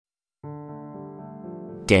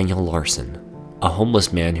Daniel Larson, a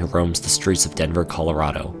homeless man who roams the streets of Denver,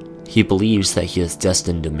 Colorado. He believes that he is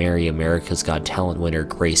destined to marry America's Got Talent winner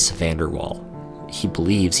Grace VanderWaal. He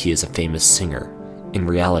believes he is a famous singer. In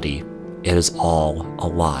reality, it is all a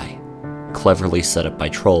lie. Cleverly set up by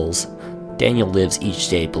trolls, Daniel lives each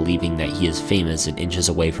day believing that he is famous and inches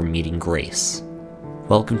away from meeting Grace.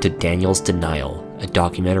 Welcome to Daniel's Denial, a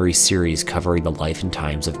documentary series covering the life and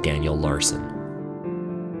times of Daniel Larson.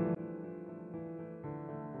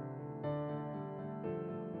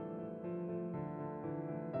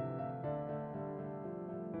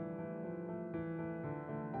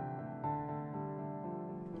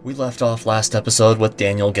 We left off last episode with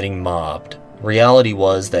Daniel getting mobbed. Reality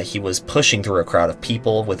was that he was pushing through a crowd of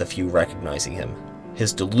people with a few recognizing him.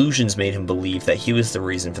 His delusions made him believe that he was the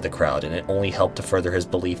reason for the crowd, and it only helped to further his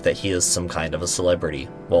belief that he is some kind of a celebrity.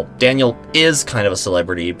 Well, Daniel is kind of a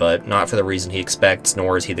celebrity, but not for the reason he expects,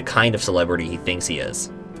 nor is he the kind of celebrity he thinks he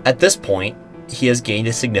is. At this point, he has gained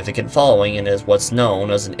a significant following and is what's known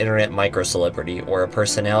as an internet micro-celebrity, or a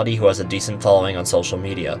personality who has a decent following on social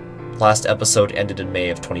media. Last episode ended in May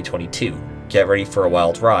of 2022. Get ready for a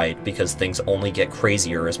wild ride, because things only get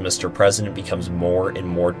crazier as Mr. President becomes more and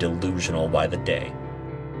more delusional by the day.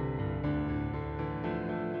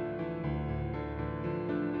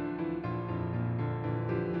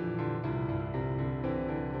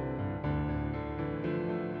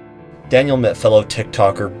 Daniel met fellow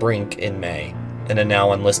TikToker Brink in May. In a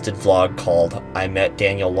now unlisted vlog called I Met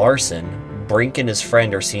Daniel Larson, Brink and his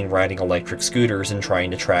friend are seen riding electric scooters and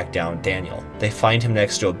trying to track down Daniel. They find him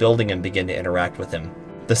next to a building and begin to interact with him.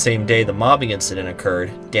 The same day the mobbing incident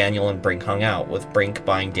occurred, Daniel and Brink hung out, with Brink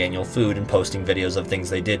buying Daniel food and posting videos of things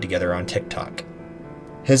they did together on TikTok.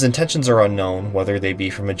 His intentions are unknown, whether they be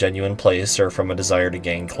from a genuine place or from a desire to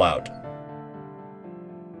gain clout.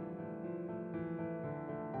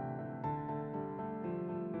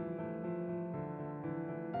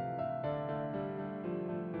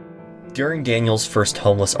 During Daniel's first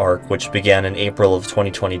homeless arc, which began in April of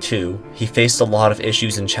 2022, he faced a lot of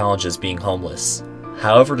issues and challenges being homeless.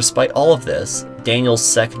 However, despite all of this, Daniel's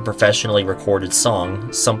second professionally recorded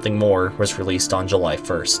song, Something More, was released on July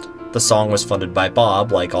 1st. The song was funded by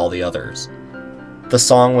Bob, like all the others. The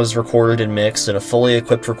song was recorded and mixed in a fully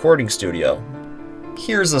equipped recording studio.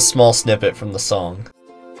 Here's a small snippet from the song.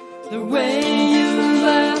 The way you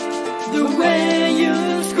laughed, the way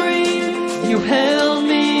you screamed, you held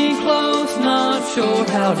me close, not sure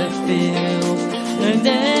how to feel. And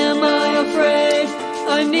am I afraid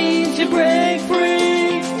I need to break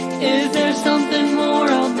free? Is there something more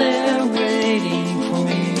out there waiting for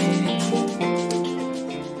me?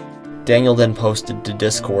 Daniel then posted to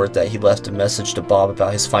Discord that he left a message to Bob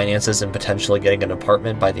about his finances and potentially getting an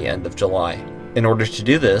apartment by the end of July. In order to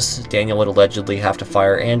do this, Daniel would allegedly have to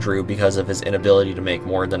fire Andrew because of his inability to make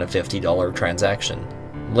more than a $50 transaction.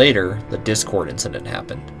 Later, the Discord incident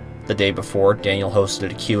happened. The day before, Daniel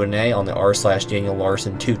hosted a Q&A on the r/Daniel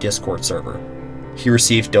Larson 2 Discord server. He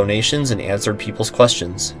received donations and answered people's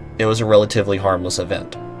questions. It was a relatively harmless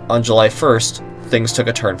event. On July 1st, things took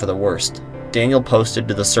a turn for the worst. Daniel posted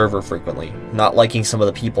to the server frequently. Not liking some of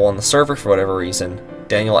the people on the server for whatever reason,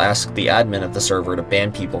 Daniel asked the admin of the server to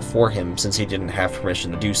ban people for him since he didn't have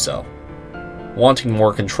permission to do so. Wanting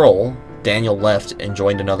more control, Daniel left and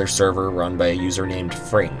joined another server run by a user named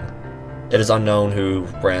Fring. It is unknown who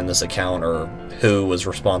ran this account or who was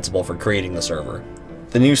responsible for creating the server.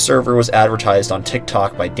 The new server was advertised on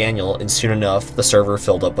TikTok by Daniel, and soon enough, the server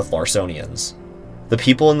filled up with Larsonians. The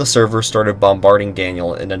people in the server started bombarding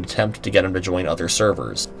Daniel in an attempt to get him to join other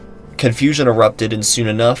servers. Confusion erupted, and soon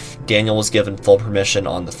enough, Daniel was given full permission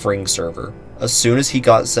on the Fring server. As soon as he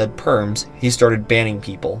got said perms, he started banning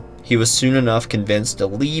people. He was soon enough convinced to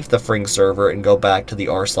leave the Fring server and go back to the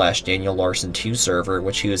r/Daniel Larson 2 server,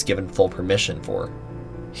 which he was given full permission for.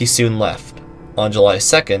 He soon left. On July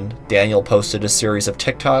 2nd, Daniel posted a series of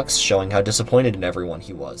TikToks showing how disappointed in everyone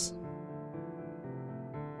he was.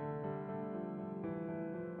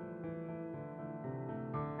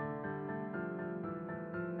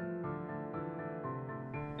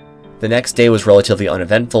 The next day was relatively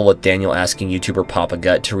uneventful, with Daniel asking YouTuber Papa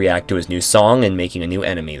Gut to react to his new song and making a new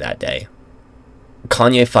enemy that day.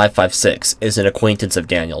 Kanye 556 is an acquaintance of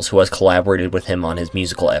Daniel's who has collaborated with him on his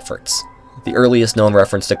musical efforts. The earliest known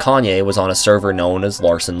reference to Kanye was on a server known as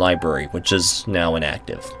Larson Library, which is now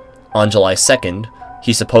inactive. On July 2nd,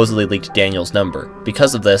 he supposedly leaked Daniel's number.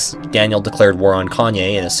 Because of this, Daniel declared war on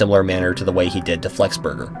Kanye in a similar manner to the way he did to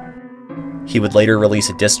Flexburger. He would later release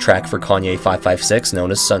a diss track for Kanye 556 known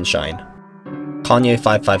as Sunshine. Kanye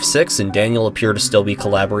 556 and Daniel appear to still be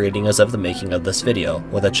collaborating as of the making of this video,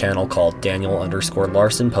 with a channel called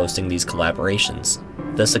Daniel_Larson posting these collaborations.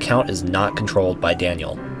 This account is not controlled by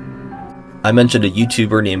Daniel. I mentioned a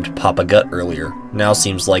YouTuber named Papa Gut earlier. Now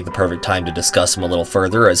seems like the perfect time to discuss him a little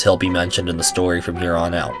further, as he'll be mentioned in the story from here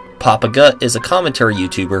on out. Papa Gut is a commentary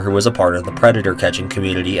YouTuber who was a part of the predator catching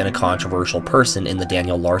community and a controversial person in the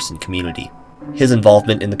Daniel Larson community. His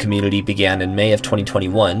involvement in the community began in May of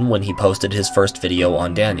 2021 when he posted his first video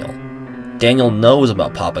on Daniel. Daniel knows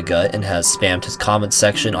about Papa Gut and has spammed his comment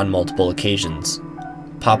section on multiple occasions.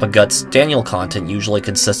 Papa Gut's Daniel content usually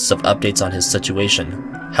consists of updates on his situation.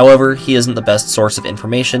 However, he isn't the best source of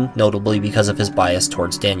information, notably because of his bias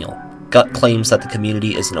towards Daniel. Gut claims that the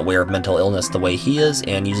community isn't aware of mental illness the way he is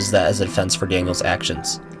and uses that as a defense for Daniel's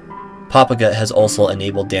actions. Papa Gut has also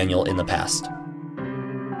enabled Daniel in the past.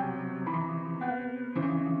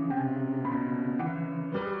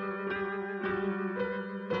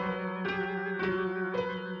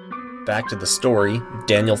 Back to the story,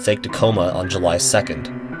 Daniel faked a coma on July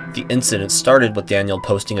 2nd. The incident started with Daniel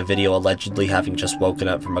posting a video allegedly having just woken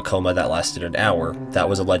up from a coma that lasted an hour that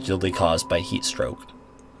was allegedly caused by heat stroke.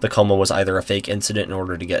 The coma was either a fake incident in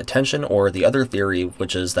order to get attention, or the other theory,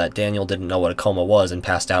 which is that Daniel didn't know what a coma was and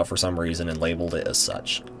passed out for some reason and labeled it as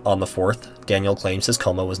such. On the 4th, Daniel claims his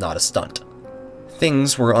coma was not a stunt.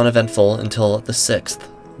 Things were uneventful until the 6th,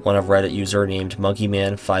 when a Reddit user named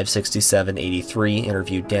Monkeyman56783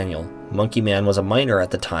 interviewed Daniel. Monkeyman was a minor at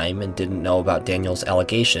the time and didn't know about Daniel's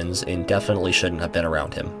allegations and definitely shouldn't have been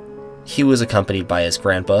around him. He was accompanied by his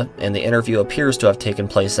grandpa, and the interview appears to have taken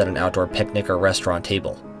place at an outdoor picnic or restaurant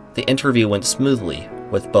table. The interview went smoothly,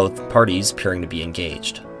 with both parties appearing to be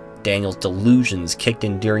engaged. Daniel's delusions kicked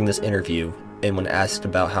in during this interview, and when asked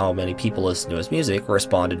about how many people listen to his music,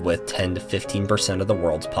 responded with 10 to 15% of the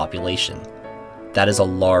world's population. That is a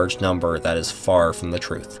large number that is far from the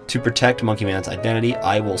truth. To protect Monkeyman's identity,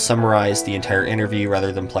 I will summarize the entire interview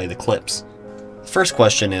rather than play the clips. The first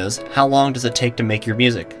question is, how long does it take to make your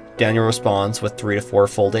music? Daniel responds with 3 to 4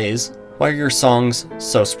 full days. Why are your songs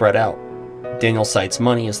so spread out? Daniel cites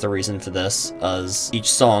money as the reason for this, as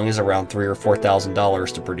each song is around $3,000 or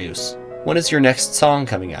 $4,000 to produce. When is your next song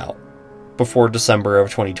coming out? Before December of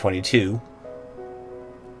 2022.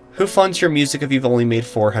 Who funds your music if you've only made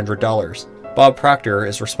 $400? Bob Proctor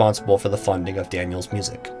is responsible for the funding of Daniel's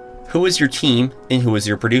music. Who is your team and who is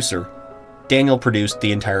your producer? Daniel produced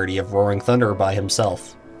the entirety of Roaring Thunder by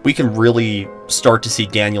himself. We can really start to see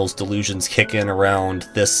Daniel's delusions kick in around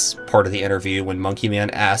this part of the interview when Monkeyman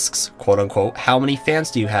asks, quote unquote, how many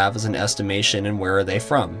fans do you have as an estimation and where are they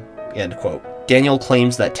from? End quote. Daniel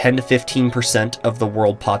claims that 10 to 15% of the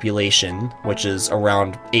world population, which is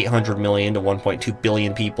around 800 million to 1.2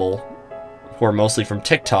 billion people, who are mostly from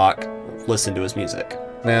TikTok, listen to his music.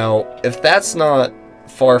 Now, if that's not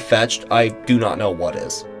far-fetched, I do not know what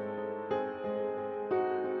is.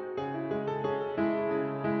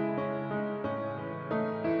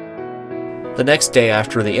 The next day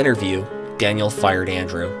after the interview, Daniel fired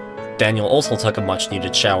Andrew. Daniel also took a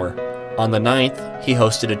much-needed shower. On the 9th, he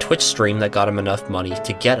hosted a Twitch stream that got him enough money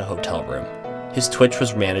to get a hotel room. His Twitch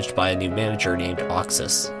was managed by a new manager named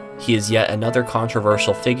Oxis. He is yet another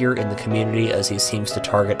controversial figure in the community as he seems to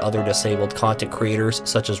target other disabled content creators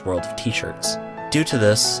such as World of T-shirts. Due to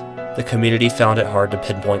this, the community found it hard to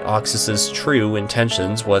pinpoint Oxis's true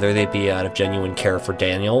intentions, whether they be out of genuine care for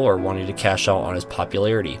Daniel or wanting to cash out on his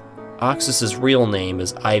popularity. Oxis's real name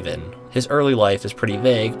is Ivan. His early life is pretty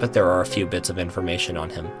vague, but there are a few bits of information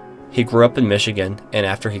on him. He grew up in Michigan, and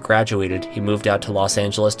after he graduated, he moved out to Los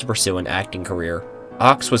Angeles to pursue an acting career.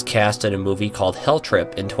 Ox was cast in a movie called Hell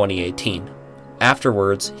Trip in 2018.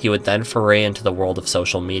 Afterwards, he would then foray into the world of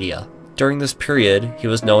social media. During this period, he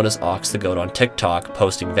was known as Ox the Goat on TikTok,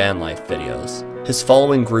 posting van life videos. His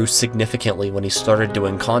following grew significantly when he started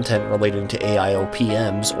doing content relating to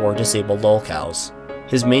AIOPMs or disabled lolcows.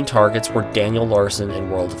 His main targets were Daniel Larson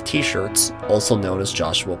and World of T-shirts, also known as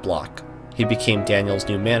Joshua Block. He became Daniel's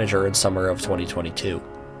new manager in summer of 2022.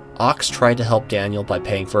 Ox tried to help Daniel by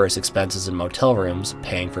paying for his expenses in motel rooms,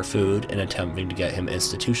 paying for food, and attempting to get him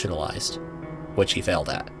institutionalized, which he failed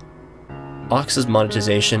at. Ox's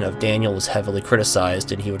monetization of Daniel was heavily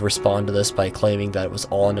criticized, and he would respond to this by claiming that it was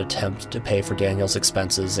all an attempt to pay for Daniel's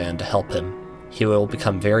expenses and to help him. He will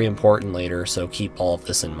become very important later, so keep all of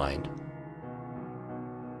this in mind.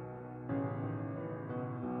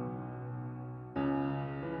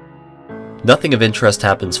 Nothing of interest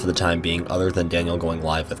happens for the time being other than Daniel going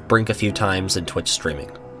live with Brink a few times and Twitch streaming.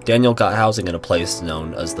 Daniel got housing in a place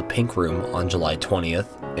known as the Pink Room on July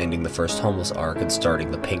 20th, ending the first homeless arc and starting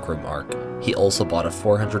the Pink Room arc. He also bought a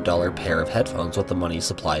 $400 pair of headphones with the money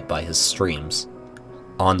supplied by his streams.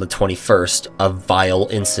 On the 21st, a vile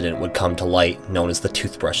incident would come to light known as the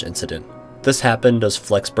toothbrush incident. This happened as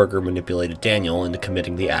Flexberger manipulated Daniel into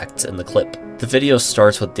committing the acts in the clip. The video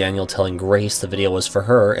starts with Daniel telling Grace the video was for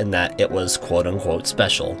her and that it was quote-unquote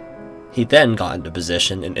special. He then got into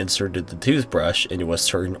position and inserted the toothbrush into a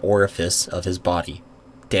certain orifice of his body.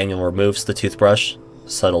 Daniel removes the toothbrush,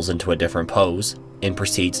 settles into a different pose, and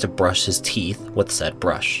proceeds to brush his teeth with said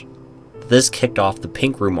brush. This kicked off the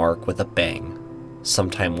pink room arc with a bang.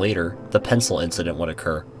 Sometime later, the pencil incident would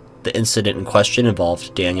occur. The incident in question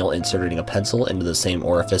involved Daniel inserting a pencil into the same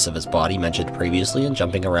orifice of his body mentioned previously and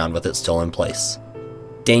jumping around with it still in place.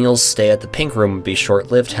 Daniel's stay at the pink room would be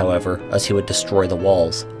short-lived, however, as he would destroy the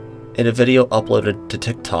walls. In a video uploaded to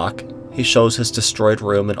TikTok, he shows his destroyed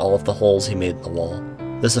room and all of the holes he made in the wall.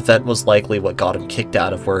 This event was likely what got him kicked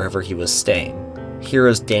out of wherever he was staying. Here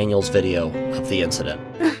is Daniel's video of the incident.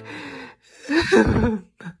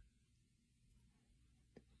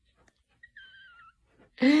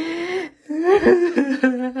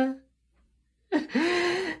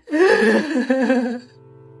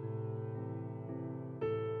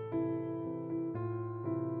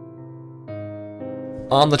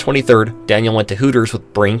 On the 23rd, Daniel went to Hooters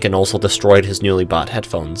with Brink and also destroyed his newly bought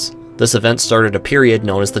headphones. This event started a period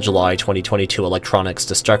known as the July 2022 Electronics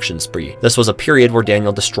Destruction Spree. This was a period where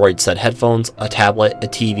Daniel destroyed said headphones, a tablet, a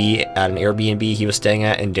TV at an Airbnb he was staying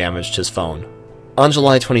at, and damaged his phone. On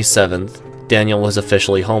July 27th, Daniel was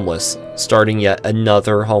officially homeless, starting yet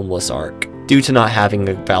another homeless arc. Due to not having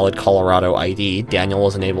a valid Colorado ID, Daniel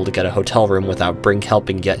wasn't able to get a hotel room without Brink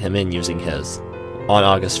helping get him in using his. On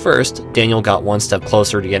August 1st, Daniel got one step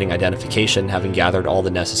closer to getting identification, having gathered all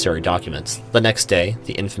the necessary documents. The next day,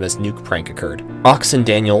 the infamous Nuke prank occurred. Ox and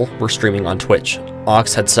Daniel were streaming on Twitch.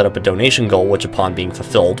 Ox had set up a donation goal which, upon being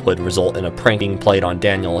fulfilled, would result in a prank being played on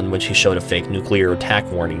Daniel in which he showed a fake nuclear attack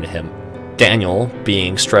warning to him. Daniel,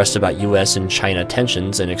 being stressed about US and China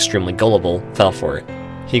tensions and extremely gullible, fell for it.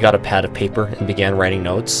 He got a pad of paper and began writing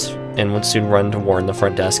notes, and would soon run to warn the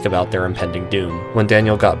front desk about their impending doom. When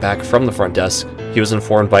Daniel got back from the front desk, he was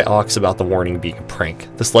informed by Ox about the warning being a prank.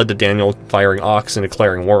 This led to Daniel firing Ox and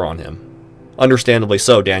declaring war on him. Understandably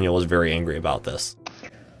so, Daniel was very angry about this.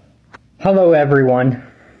 Hello everyone.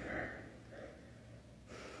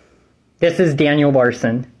 This is Daniel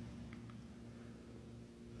Larson.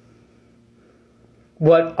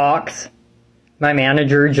 What Ox, my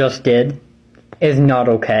manager, just did is not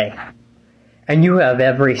okay. And you have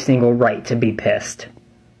every single right to be pissed.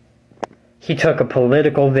 He took a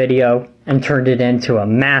political video and turned it into a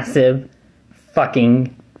massive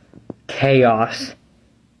fucking chaos.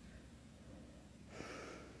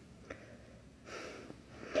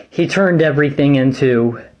 He turned everything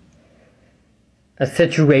into a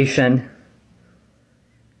situation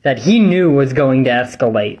that he knew was going to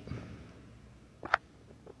escalate.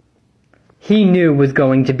 He knew was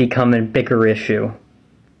going to become a bigger issue.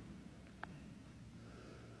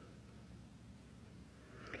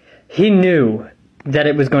 He knew that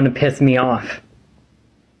it was going to piss me off.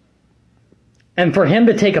 And for him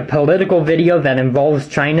to take a political video that involves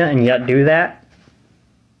China and yet do that?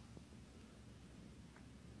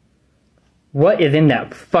 What is in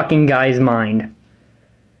that fucking guy's mind?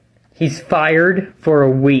 He's fired for a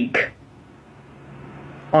week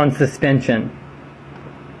on suspension.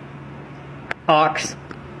 Ox,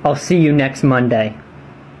 I'll see you next Monday.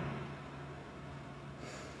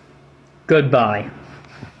 Goodbye.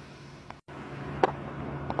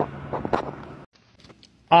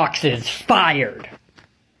 Ox is fired.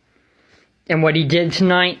 And what he did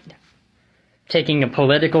tonight, taking a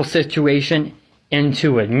political situation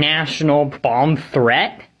into a national bomb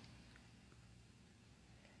threat,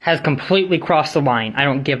 has completely crossed the line. I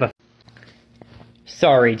don't give a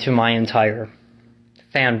sorry to my entire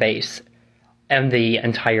fan base and the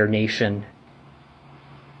entire nation.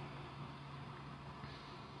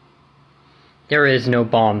 There is no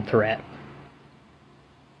bomb threat.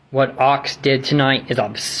 What Ox did tonight is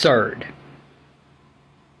absurd.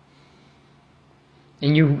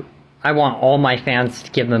 And I want all my fans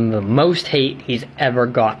to give him the most hate he's ever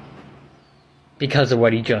got because of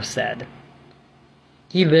what he just said.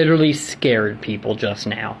 He literally scared people just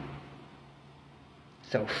now.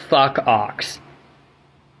 So fuck Ox.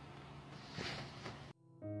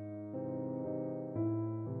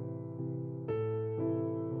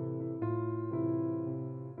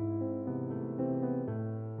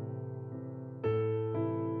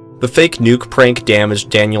 The fake nuke prank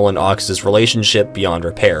damaged Daniel and Ox's relationship beyond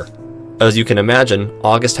repair. As you can imagine,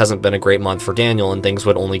 August hasn't been a great month for Daniel, and things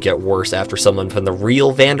would only get worse after someone from the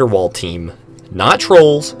real VanderWaal team, not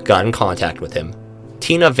trolls, got in contact with him.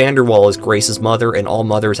 Tina VanderWaal is Grace's mother, and all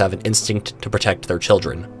mothers have an instinct to protect their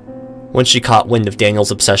children. When she caught wind of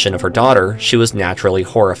Daniel's obsession of her daughter, she was naturally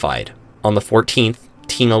horrified. On the 14th,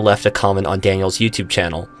 Tina left a comment on Daniel's YouTube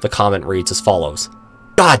channel. The comment reads as follows.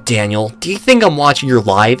 God, Daniel, do you think I'm watching your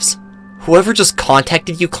lives? Whoever just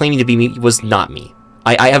contacted you claiming to be me was not me.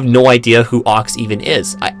 I have no idea who Ox even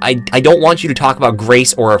is. I don't want you to talk about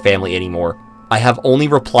Grace or our family anymore. I have only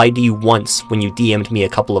replied to you once when you DM'd me a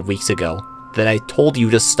couple of weeks ago. That I told you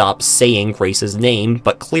to stop saying Grace's name,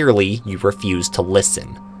 but clearly you refused to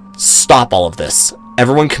listen. Stop all of this.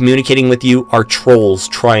 Everyone communicating with you are trolls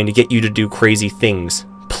trying to get you to do crazy things.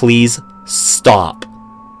 Please stop.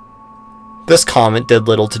 This comment did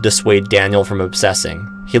little to dissuade Daniel from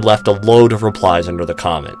obsessing. He left a load of replies under the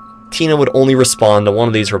comment. Tina would only respond to one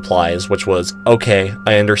of these replies, which was, okay,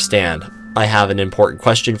 I understand. I have an important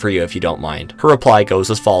question for you if you don't mind. Her reply goes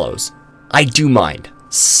as follows. I do mind.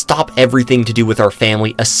 Stop everything to do with our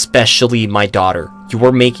family, especially my daughter. You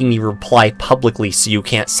are making me reply publicly so you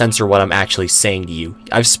can't censor what I'm actually saying to you.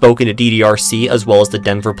 I've spoken to DDRC as well as the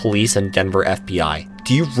Denver Police and Denver FBI.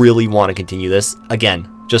 Do you really want to continue this? Again,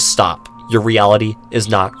 just stop. Your reality is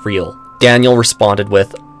not real. Daniel responded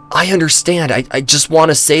with, I understand. I just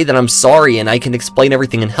want to say that I'm sorry and I can explain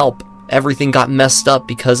everything and help. Everything got messed up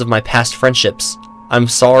because of my past friendships. I'm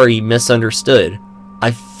sorry, misunderstood.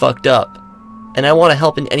 I fucked up. And I want to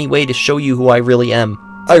help in any way to show you who I really am.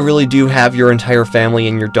 I really do have your entire family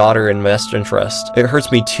and your daughter in best interest. It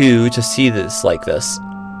hurts me too to see this like this.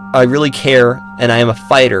 I really care, and I am a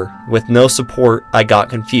fighter. With no support, I got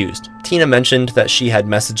confused. Tina mentioned that she had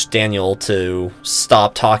messaged Daniel to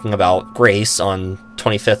stop talking about Grace on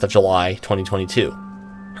 25th of July, 2022.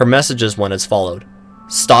 Her messages went as followed.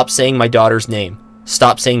 Stop saying my daughter's name.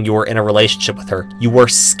 Stop saying you're in a relationship with her. You are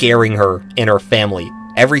scaring her and her family.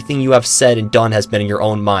 Everything you have said and done has been in your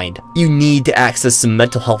own mind. You need to access some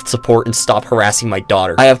mental health support and stop harassing my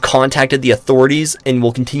daughter. I have contacted the authorities and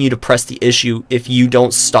will continue to press the issue if you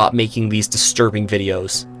don't stop making these disturbing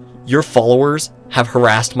videos. Your followers have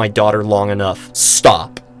harassed my daughter long enough.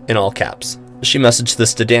 Stop, in all caps. She messaged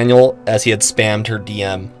this to Daniel as he had spammed her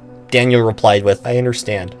DM. Daniel replied with, I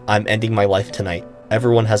understand. I'm ending my life tonight.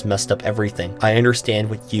 Everyone has messed up everything. I understand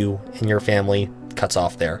what you and your family cuts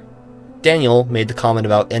off there. Daniel made the comment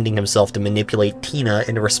about ending himself to manipulate Tina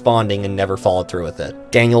into responding and never followed through with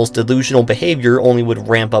it. Daniel's delusional behavior only would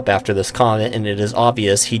ramp up after this comment, and it is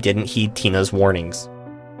obvious he didn't heed Tina's warnings.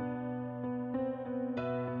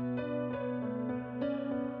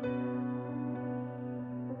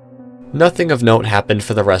 Nothing of note happened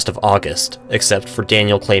for the rest of August, except for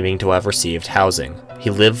Daniel claiming to have received housing.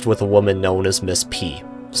 He lived with a woman known as Miss P.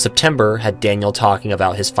 September had Daniel talking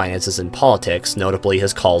about his finances and politics, notably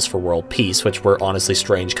his calls for world peace, which were honestly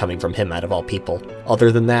strange coming from him out of all people.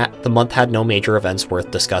 Other than that, the month had no major events worth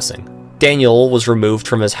discussing. Daniel was removed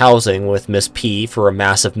from his housing with Miss P for a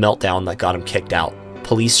massive meltdown that got him kicked out.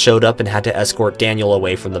 Police showed up and had to escort Daniel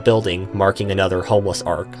away from the building, marking another homeless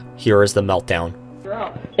arc. Here is the meltdown.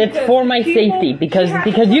 It's for my safety because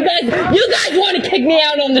you guys want to kick me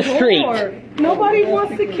out on the street. Nobody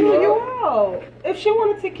wants to kick you out. If she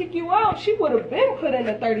wanted to kick you out, she would have been put in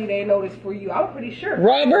a 30-day notice for you. I'm pretty sure.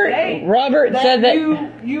 Robert said that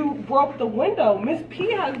you broke the window. Miss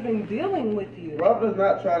P has been dealing with you. Robert's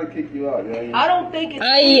not trying to kick you out. I don't think it's.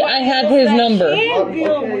 I have his number.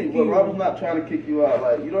 But Robert's not trying to kick you out.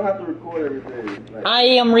 Like, you don't have to record everything. Like, I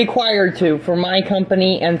am required to for my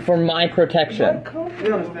company and for my protection.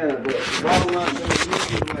 You understand, but Robert's not going to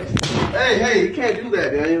do like, hey, you can't do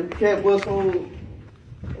that, man. You can't bust home.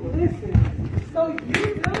 Listen, so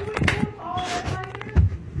you done with him all that later?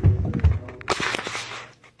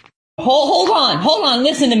 Hold on,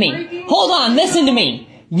 listen to me. Hold on, listen to me.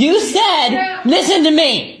 You said, listen to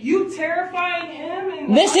me. You terrifying him and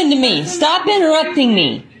Listen to me. Stop interrupting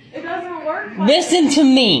me. It doesn't work. Like Listen to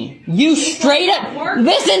me. You straight up.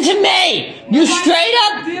 Listen to me. You straight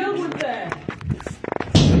up. Deal with that.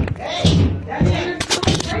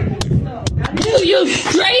 You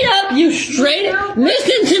straight up.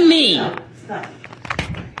 Listen to me.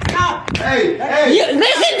 Hey.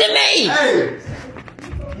 Listen to me. Hey.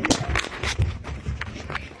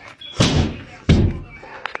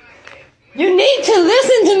 You need to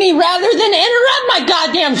listen to me rather than interrupt my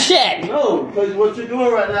goddamn shit. No, because what you're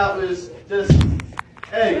doing right now is just,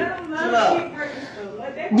 hey, chill out.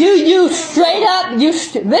 You straight up.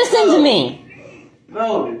 Listen to me.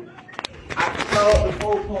 No. I can call the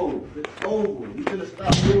phone call. It's over. You should have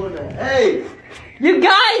stopped doing that. Hey. You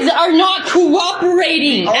guys are not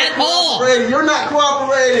cooperating at all. You're not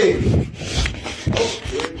cooperating.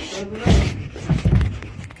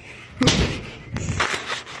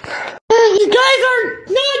 You guys are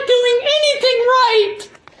not doing anything right.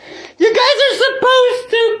 You guys are supposed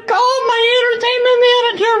to call my entertainment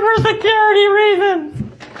manager for security reasons.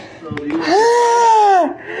 So you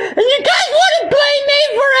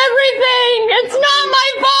It's not my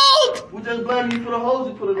fault! We just blame you for the holes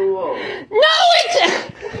you put in the wall. No, it's...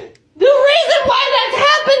 The reason why that's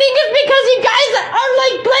happening is because you guys are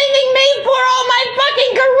like blaming me for all my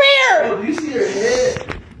fucking career! Oh, do you see your head?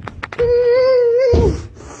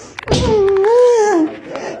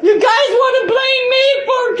 You guys want to blame me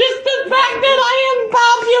for just the fact that I am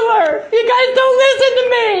popular! You guys don't listen to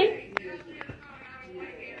me!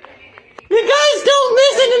 You guys don't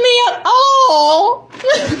listen to me at all!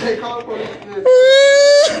 Hey, call for this.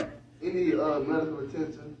 Any medical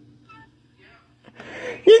attention?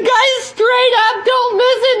 You guys straight up don't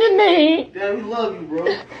listen to me! Damn, we love you, bro.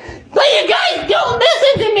 But you guys don't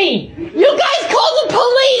listen to me! You guys call the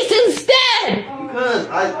police instead! Because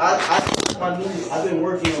I've been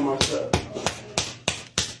working on myself.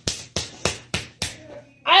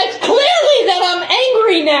 It's clearly that I'm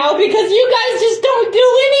angry now because you guys just don't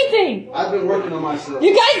do anything! I've been working on myself.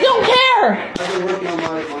 You guys don't care! I've been working on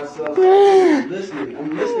myself. I'm listening.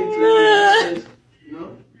 I'm listening to you. You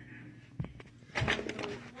know?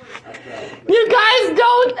 You guys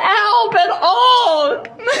don't help at all!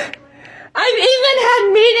 I've even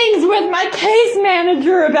had meetings with my case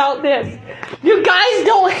manager about this. You guys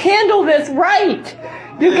don't handle this right.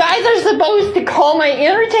 You guys are supposed to call my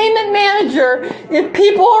entertainment manager if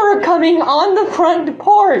people are coming on the front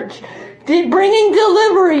porch, bringing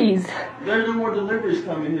deliveries. There's no more deliveries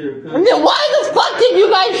coming here. And then why the fuck did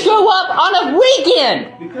you guys show up on a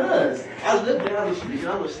weekend? Because I live down the street and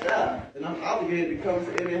I'm a staff. And I'm obligated to come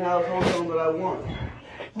to any home that I want.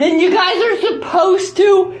 Then you guys are supposed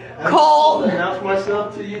to call... Announce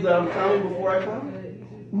myself to you that I'm coming before I come.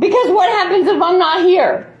 Because what happens if I'm not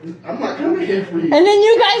here? I'm not coming here for you. And then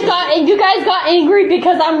you guys got angry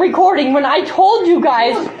because I'm recording when I told you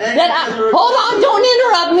guys that hold on, don't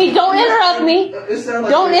interrupt me, don't interrupt me.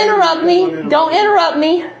 Don't interrupt me. Don't interrupt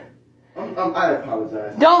me. I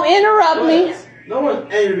apologize. Don't interrupt me. No one's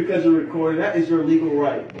angry because you're recording. That is your legal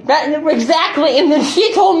right. Exactly, and then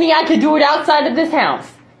she told me I could do it outside of this house.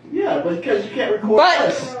 Yeah, but because you can't record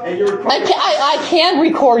us, and you're recording I can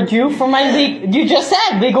record you for my you just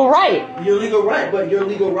said legal right. Your legal right, but your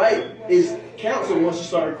legal right is canceled once you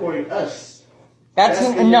start recording us. That's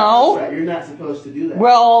no. You're not supposed to do that.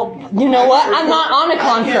 Well, you know what? I'm not on a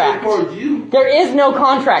contract. I can't record you. There is no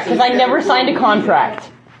contract because I never signed a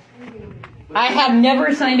contract. I have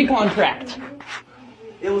never signed a contract.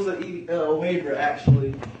 It was a waiver,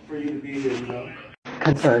 actually, for you to be here, you know.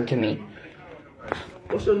 Concern to me.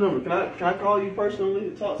 What's your number? Can I call you personally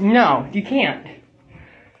to talk to you? No, you can't.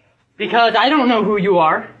 Because I don't know who you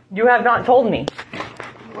are. You have not told me.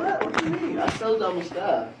 What? What do you mean? I told you I'm a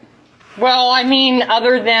staff. Well, I mean,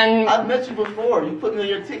 other than... I've met you before. You put me on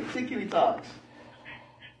your tickety talks.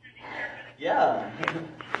 Yeah.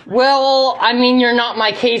 Well, I mean, you're not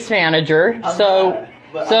my case manager, so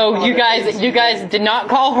you guys did not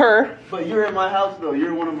call her. But you're in my house, though. You're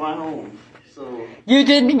in one of my homes. So You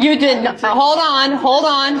did hold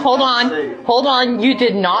on, you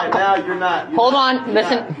did not. Right now, you're not. Hold on, you're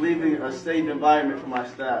listen. Not leaving a safe environment for my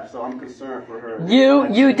staff, so I'm concerned for her.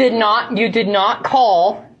 You did not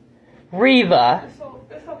call Reva. So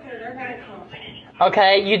it's okay, they're gonna come.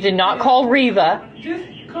 Okay, you did not call Reva. Just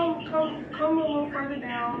come a little further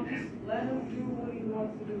down. Just let him do what he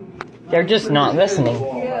wants to do. They're just not listening.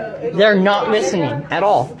 Yeah, They're not listening at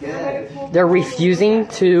all. They're refusing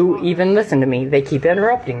to even listen to me. They keep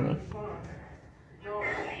interrupting me.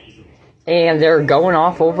 And they're going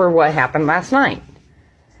off over what happened last night.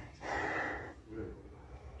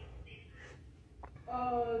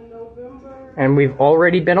 November. And we've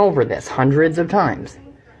already been over this hundreds of times.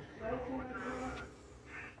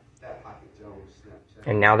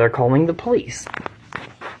 And now they're calling the police.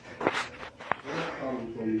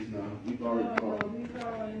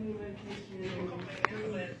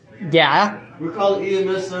 Yeah? We're calling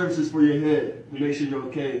EMS services for your head to make sure you're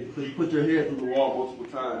okay. Because you put your head through the wall multiple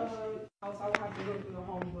times.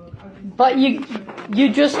 But you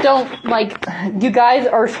just don't, like, you guys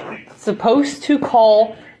are supposed to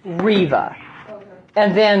call Reva.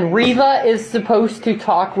 And then Reva is supposed to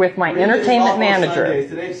talk with my entertainment manager.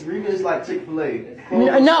 Today's Reva is like Chick-fil-A.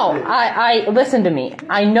 No, I listen to me.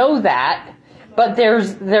 I know that, but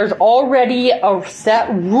there's already a set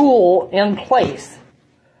rule in place.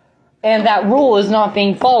 And that rule is not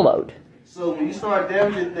being followed. So when you start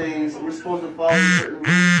damaging things, we're supposed to follow certain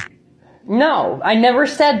rules? No, I never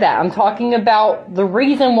said that. I'm talking about the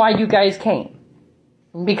reason why you guys came.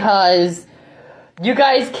 Because you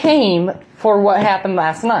guys came for what happened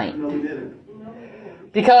last night. No, we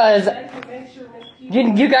didn't. Because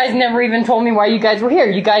You guys never even told me why you guys were here.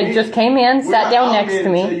 You guys just came in, sat down next to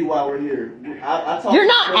me. Tell you why we're here. You're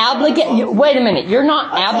not obligated. Wait a minute. You're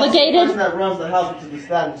not obligated. The person that runs the house, which is the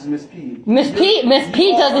staff, which is Miss P. Miss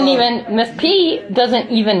P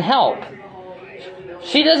doesn't even help.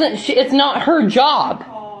 She doesn't. It's not her job.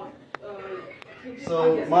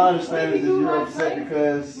 So my understanding is you're upset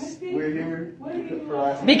because we're here for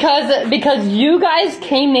last. Because you guys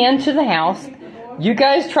came into the house. You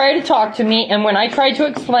guys tried to talk to me, and when I tried to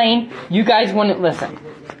explain, you guys wouldn't listen.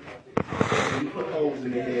 You put holes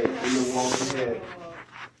in the head, in the walls of the head.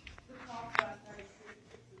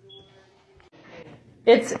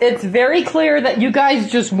 It's very clear that you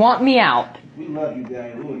guys just want me out. We love you,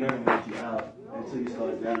 Daniel. We will never let you out until you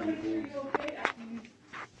start damaging things.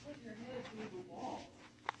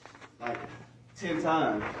 Like 10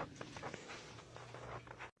 times.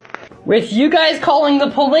 With you guys calling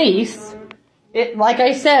the police, like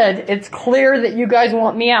I said, it's clear that you guys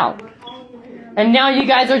want me out. And now you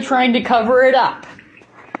guys are trying to cover it up,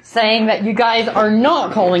 saying that you guys are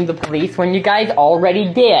not calling the police when you guys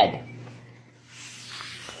already did.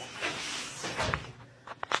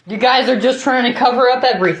 You guys are just trying to cover up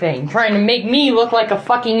everything, trying to make me look like a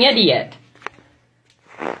fucking idiot.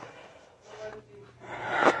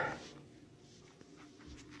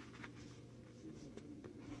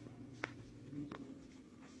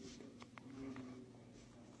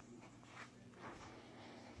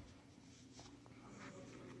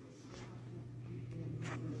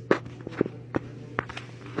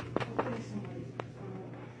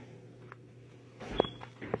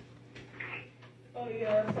 Oh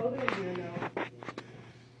yeah, so they're here now.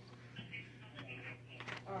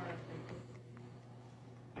 Alright.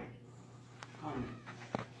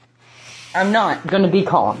 I'm not gonna be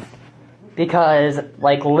calm. Because,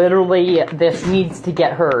 like, literally, this needs to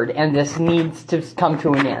get heard, and this needs to come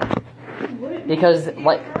to an end. Because,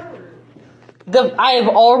 like, I have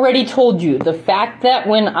already told you, the fact that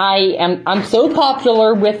when I'm so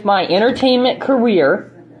popular with my entertainment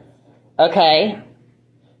career, okay,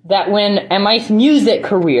 and my music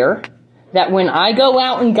career, that when I go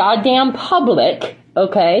out in goddamn public,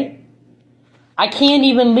 okay, I can't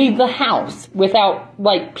even leave the house without,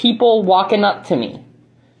 like, people walking up to me.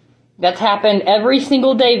 That's happened every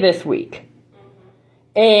single day this week.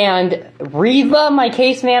 And Reva, my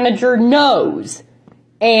case manager, knows.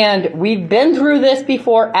 And we've been through this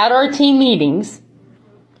before at our team meetings,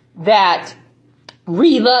 that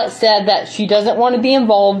Reva said that she doesn't want to be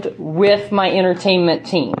involved with my entertainment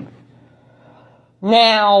team.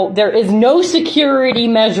 Now, there is no security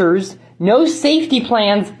measures, no safety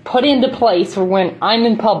plans put into place for when I'm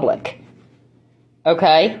in public.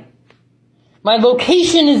 Okay? My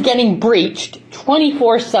location is getting breached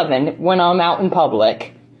 24/7 when I'm out in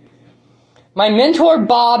public. My mentor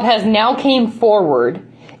Bob has now came forward,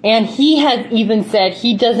 and he has even said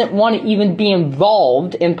he doesn't want to even be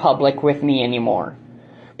involved in public with me anymore.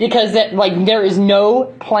 Because there is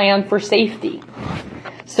no plan for safety.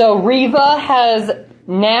 So Reva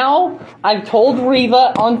I've told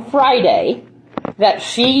Reva on Friday that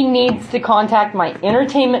she needs to contact my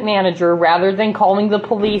entertainment manager rather than calling the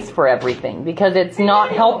police for everything, because it's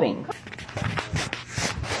not helping.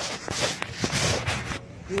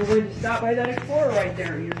 You were going to stop by that Explorer right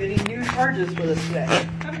there. You're getting new charges for this today.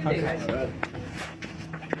 Have a good day, guys.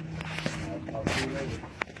 I'll see you later.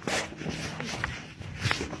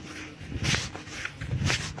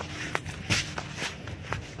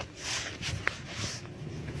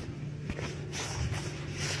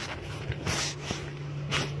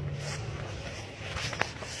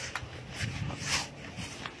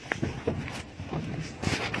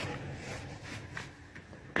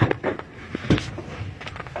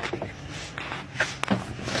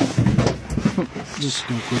 Just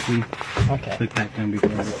go quickly. Okay. Click back down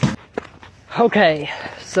before. Okay,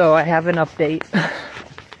 so I have an update.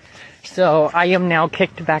 So I am now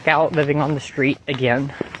kicked back out, living on the street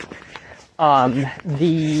again.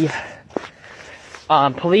 The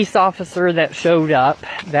police officer that showed up,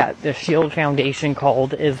 that the Shield Foundation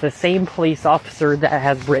called, is the same police officer that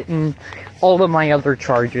has written all of my other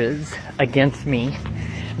charges against me.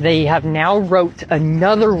 They have now wrote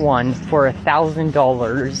another one for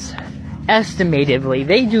 $1,000. Estimatedly,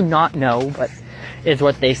 they do not know, but is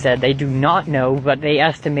what they said. They do not know, but they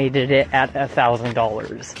estimated it at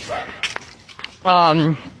 $1,000.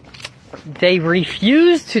 They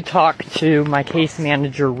refused to talk to my case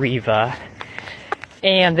manager, Reva,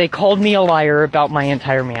 and they called me a liar about my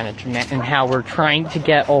entire management and how we're trying to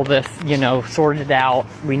get all this, sorted out.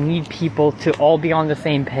 We need people to all be on the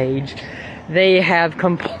same page. They have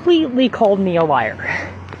completely called me a liar.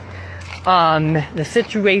 the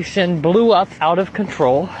situation blew up out of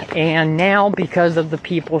control, and now because of the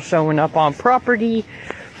people showing up on property,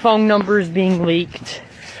 phone numbers being leaked,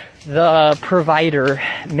 the provider,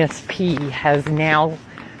 Miss P, has now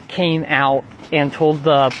came out and told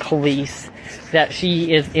the police that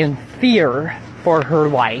she is in fear for her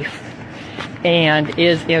life and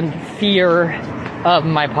is in fear of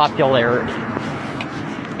my popularity.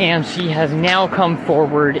 And she has now come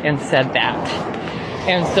forward and said that.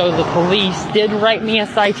 And so the police did write me a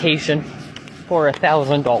citation for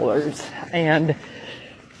 $1,000. And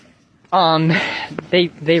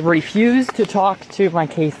they refused to talk to my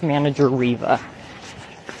case manager, Reva.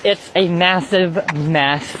 It's a massive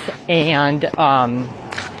mess, and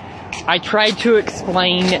I tried to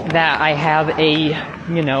explain that I have a,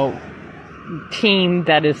 team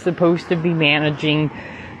that is supposed to be managing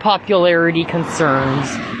popularity concerns,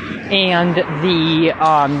 and the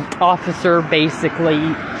officer basically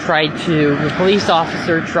the police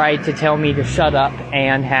officer tried to tell me to shut up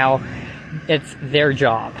and how it's their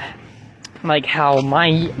job. Like how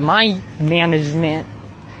my management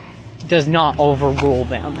does not overrule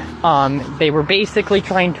them. They were basically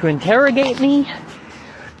trying to interrogate me,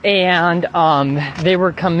 and they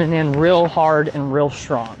were coming in real hard and real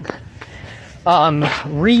strong.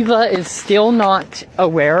 Reva is still not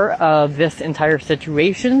aware of this entire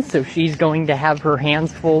situation, so she's going to have her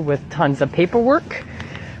hands full with tons of paperwork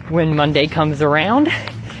when Monday comes around.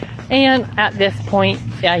 And at this point,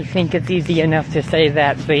 I think it's easy enough to say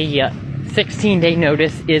that the 16-day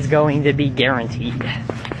notice is going to be guaranteed.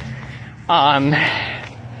 I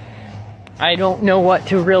don't know what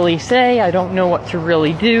to really say. I don't know what to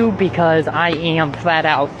really do, because I am flat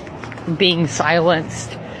out being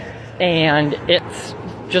silenced, and it's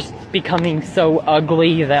just becoming so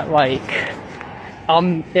ugly that,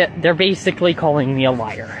 they're basically calling me a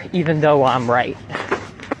liar, even though I'm right.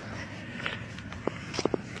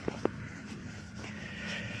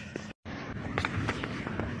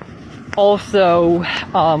 Also,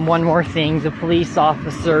 one more thing, the police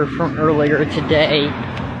officer from earlier today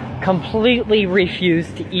completely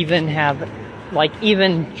refused to even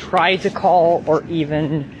even try to call or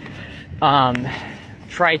even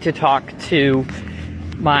try to talk to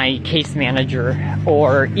my case manager,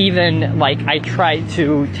 or even I tried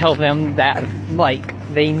to tell them that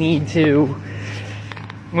they need to,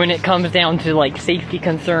 when it comes down to safety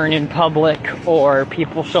concern in public or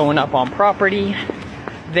people showing up on property,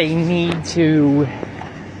 they need to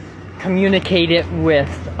communicate it with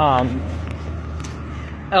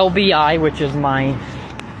LBI, which is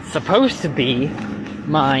supposed to be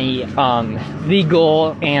my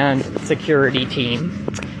legal and security team,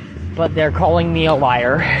 but they're calling me a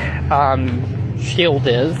liar. Shield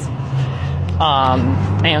is,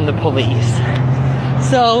 and the police.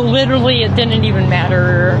 So literally, it didn't even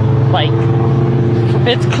matter.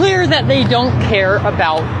 It's clear that they don't care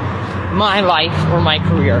about my life or my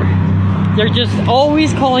career. They're just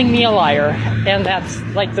always calling me a liar, and that's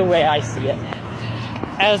the way I see it.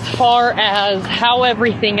 As far as how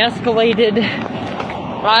everything escalated,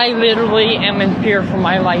 I literally am in fear for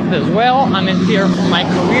my life as well. I'm in fear for my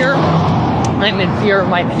career. I'm in fear of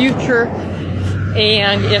my future.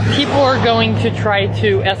 And if people are going to try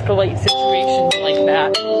to escalate situations like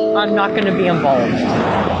that, I'm not going to be involved.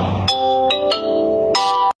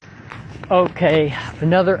 Okay,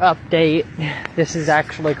 another update. This is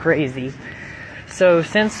actually crazy. So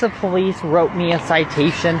since the police wrote me a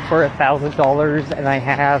citation for $1,000 and I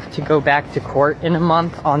have to go back to court in a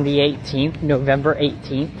month on the 18th, November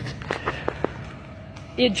 18th,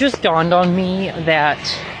 it just dawned on me that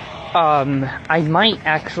I might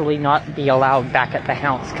actually not be allowed back at the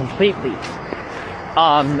house completely.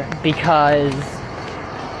 Because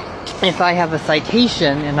if I have a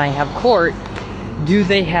citation and I have court, do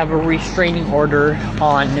they have a restraining order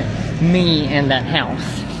on me and that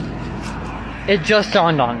house? It just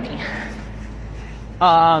dawned on me.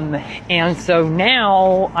 And so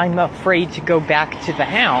now I'm afraid to go back to the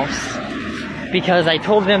house, because I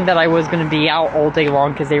told them that I was going to be out all day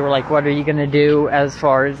long, because they were like, what are you going to do as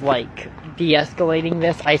far as de-escalating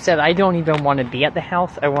this? I said, I don't even want to be at the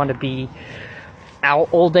house. I want to be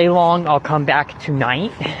out all day long. I'll come back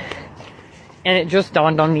tonight. And it just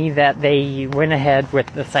dawned on me that they went ahead with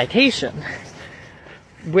the citation.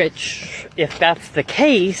 Which, if that's the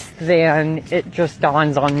case, then it just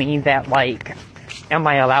dawns on me that, am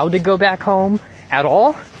I allowed to go back home at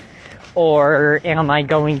all? Or am I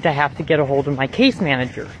going to have to get a hold of my case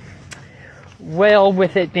manager? Well,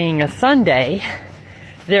 with it being a Sunday,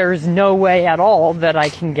 there's no way at all that I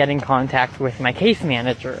can get in contact with my case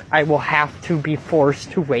manager. I will have to be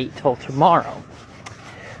forced to wait till tomorrow.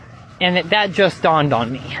 And that just dawned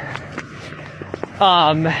on me.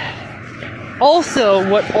 Also,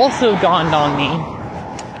 what also dawned on me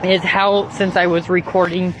is how, since I was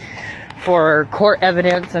recording for court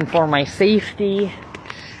evidence and for my safety,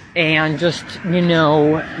 and just, you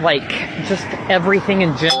know, like, just everything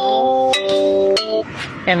in general,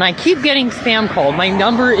 and I keep getting spam called. My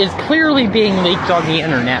number is clearly being leaked on the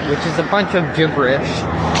internet, which is a bunch of gibberish.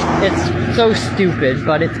 It's so stupid,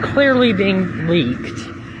 but it's clearly being leaked.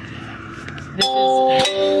 This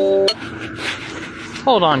is...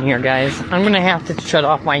 Hold on here, guys. I'm gonna have to shut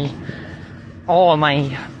off all of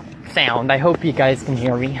my sound. I hope you guys can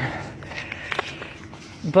hear me.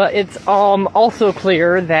 But it's also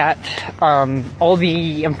clear that all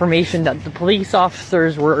the information that the police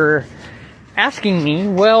officers were asking me,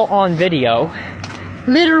 well, on video,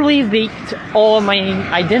 literally leaked all of my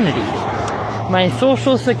identity. My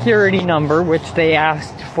social security number, which they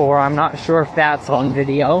asked for, I'm not sure if that's on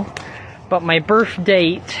video, but my birth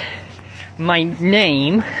date, my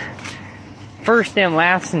name, first and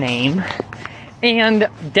last name, and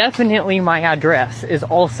definitely my address is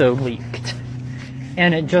also leaked.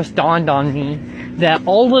 And it just dawned on me that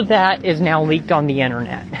all of that is now leaked on the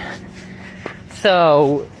internet.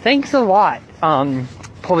 So, thanks a lot,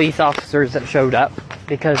 police officers that showed up,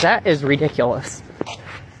 because that is ridiculous.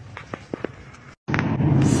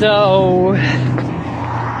 So,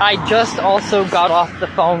 I just also got off the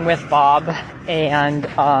phone with Bob and,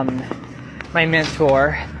 my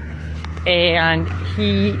mentor, and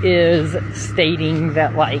he is stating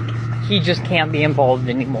that, like, he just can't be involved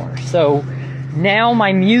anymore. So, now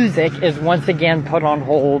my music is once again put on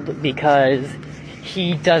hold because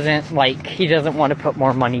he doesn't want to put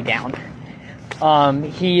more money down.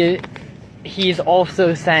 He's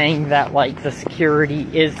also saying that, like, the security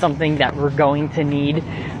is something that we're going to need,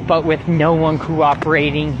 but with no one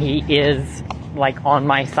cooperating, he is, like, on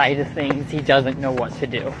my side of things. He doesn't know what to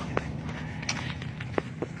do.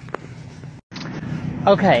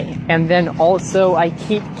 Okay, and then also I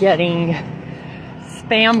keep getting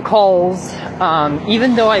spam calls.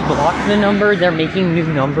 Even though I blocked the number, they're making new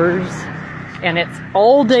numbers, and it's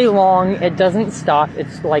all day long. It doesn't stop.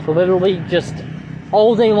 It's like literally just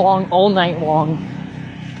all day long, all night long,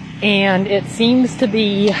 and it seems to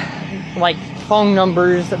be like phone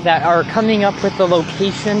numbers that are coming up with the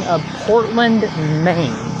location of Portland,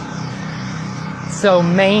 Maine. So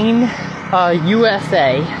Maine,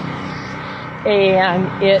 USA,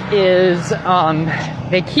 and it is,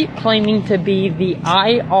 they keep claiming to be the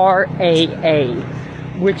IRAA,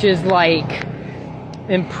 which is like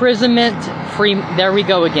imprisonment free. There we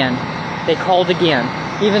go again. They called again,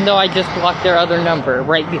 even though I just blocked their other number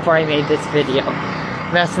right before I made this video,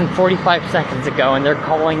 less than 45 seconds ago, and they're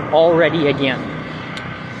calling already again.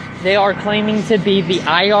 They are claiming to be the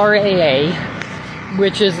IRAA,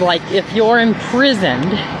 which is like if you're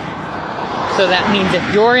imprisoned. So that means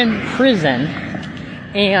if you're in prison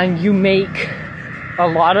and you make a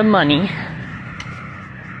lot of money,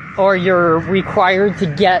 or you're required to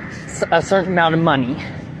get a certain amount of money,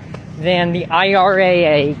 then the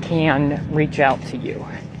IRAA can reach out to you.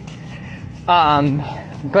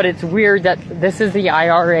 But it's weird that this is the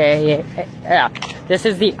IRAA. This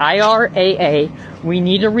is the IRAA. We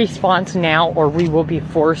need a response now, or we will be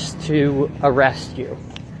forced to arrest you.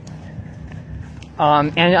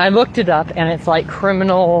 And I looked it up, and it's like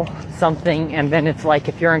criminal something, and then it's like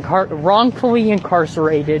if you're wrongfully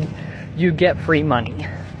incarcerated, you get free money.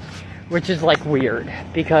 Which is like weird,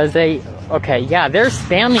 because they're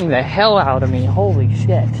spamming the hell out of me, holy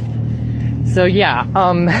shit. So yeah,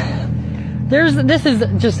 this is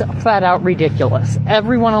just flat out ridiculous.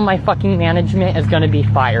 Everyone on my fucking management is gonna be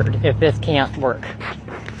fired if this can't work.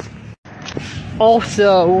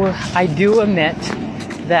 Also, I do admit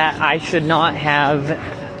that I should not have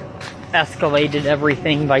escalated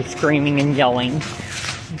everything by screaming and yelling,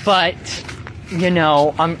 but, you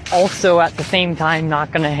know, I'm also at the same time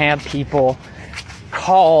not gonna have people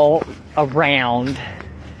call around,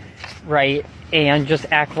 right, and just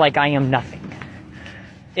act like I am nothing.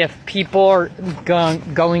 If people are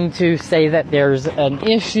going to say that there's an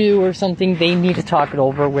issue or something, they need to talk it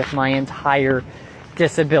over with my entire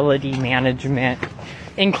disability management,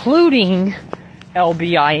 including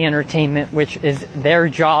LBI Entertainment, which is their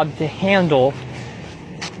job to handle,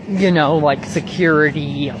 you know, like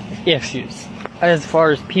security issues as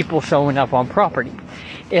far as people showing up on property.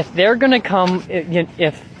 If they're gonna come,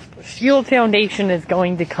 if Shield Foundation is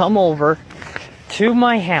going to come over to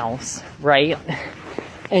my house, right,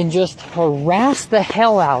 and just harass the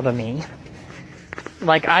hell out of me,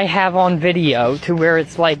 like I have on video, to where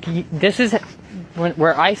it's like, this is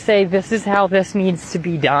where I say this is how this needs to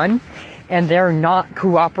be done, and they're not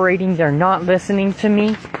cooperating, they're not listening to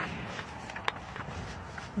me,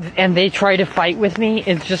 and they try to fight with me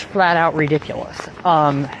is just flat out ridiculous.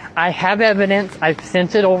 I have evidence. I've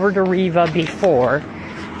sent it over to Riva before,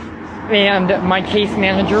 and my case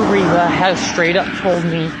manager, Riva, has straight up told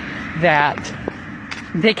me that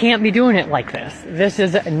they can't be doing it like this. This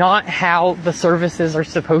is not how the services are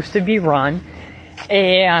supposed to be run,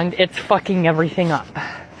 and it's fucking everything up.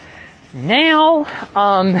 Now,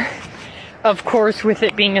 of course, with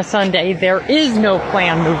it being a Sunday, there is no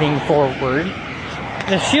plan moving forward.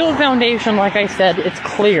 The Shield Foundation, like I said, it's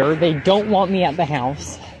clear. They don't want me at the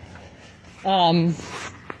house. Why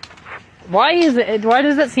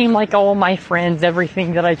does it seem like all my friends,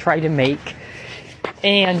 everything that I try to make,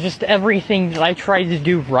 and just everything that I try to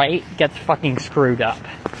do right gets fucking screwed up?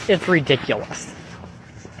 It's ridiculous.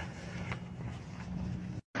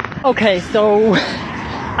 Okay, so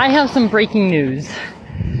I have some breaking news.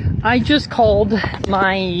 I just called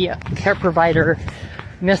my care provider,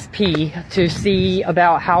 Miss P, to see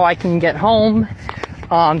about how I can get home,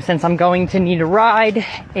 since I'm going to need a ride,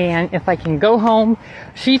 and if I can go home.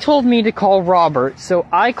 She told me to call Robert, so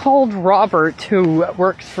I called Robert, who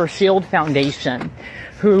works for Shield Foundation,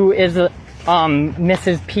 who is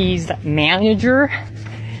Mrs. P's manager,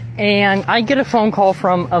 and I get a phone call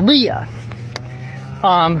from Aaliyah,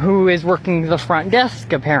 who is working the front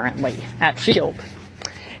desk, apparently, at Shield.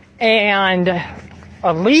 And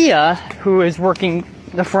Aaliyah, who is working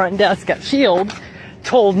the front desk at Shield,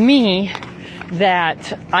 told me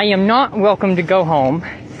that I am not welcome to go home,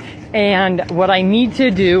 and what I need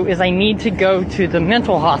to do is I need to go to the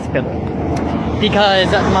mental hospital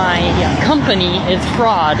because my company is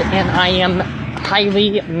fraud and I am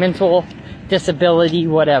highly mental disability,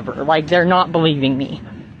 whatever. Like, they're not believing me.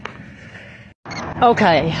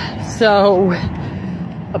 Okay, so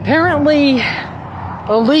apparently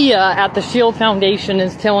Aaliyah at the Shield Foundation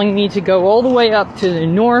is telling me to go all the way up to the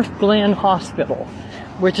North Glen Hospital,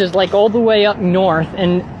 which is like all the way up north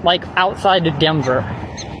and like outside of Denver.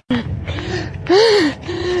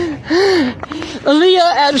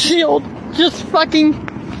 Aaliyah at Shield just fucking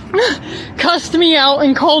cussed me out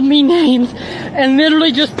and called me names and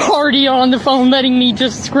literally just partied on the phone, letting me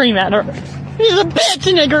just scream at her. He's a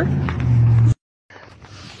bitch, nigger!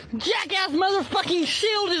 Jackass motherfucking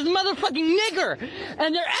Shield is motherfucking nigger!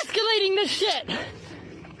 And they're escalating this shit!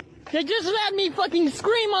 They just let me fucking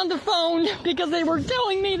scream on the phone because they were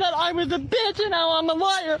telling me that I was a bitch and now I'm a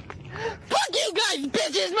liar. Fuck you guys,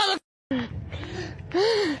 bitches,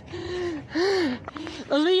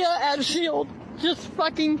 Aaliyah at Shield just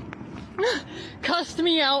fucking cussed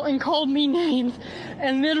me out and called me names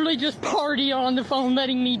and literally just partied on the phone,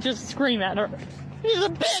 letting me just scream at her. He's a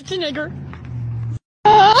bitch, nigger.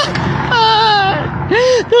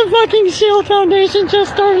 The fucking Shield Foundation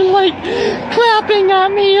just started like clapping at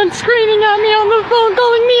me and screaming at me on the phone,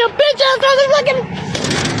 calling me a bitch ass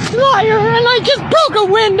motherfucking liar, and I just broke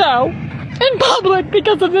a window in public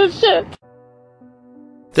because of this shit.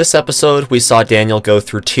 This episode, we saw Daniel go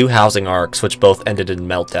through 2 housing arcs, which both ended in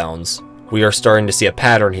meltdowns. We are starting to see a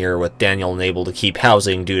pattern here, with Daniel unable to keep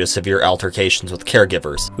housing due to severe altercations with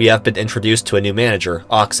caregivers. We have been introduced to a new manager,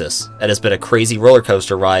 Oxis. It has been a crazy roller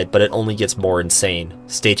coaster ride, but it only gets more insane.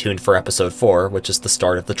 Stay tuned for episode 4, which is the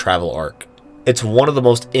start of the travel arc. It's one of the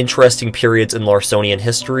most interesting periods in Larsonian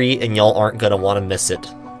history, and y'all aren't gonna want to miss it.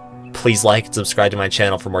 Please like and subscribe to my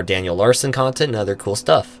channel for more Daniel Larson content and other cool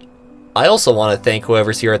stuff. I also want to thank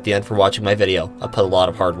whoever's here at the end for watching my video. I put a lot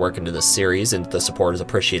of hard work into this series, and the support is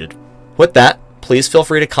appreciated. With that, please feel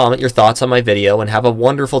free to comment your thoughts on my video and have a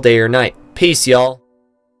wonderful day or night. Peace, y'all!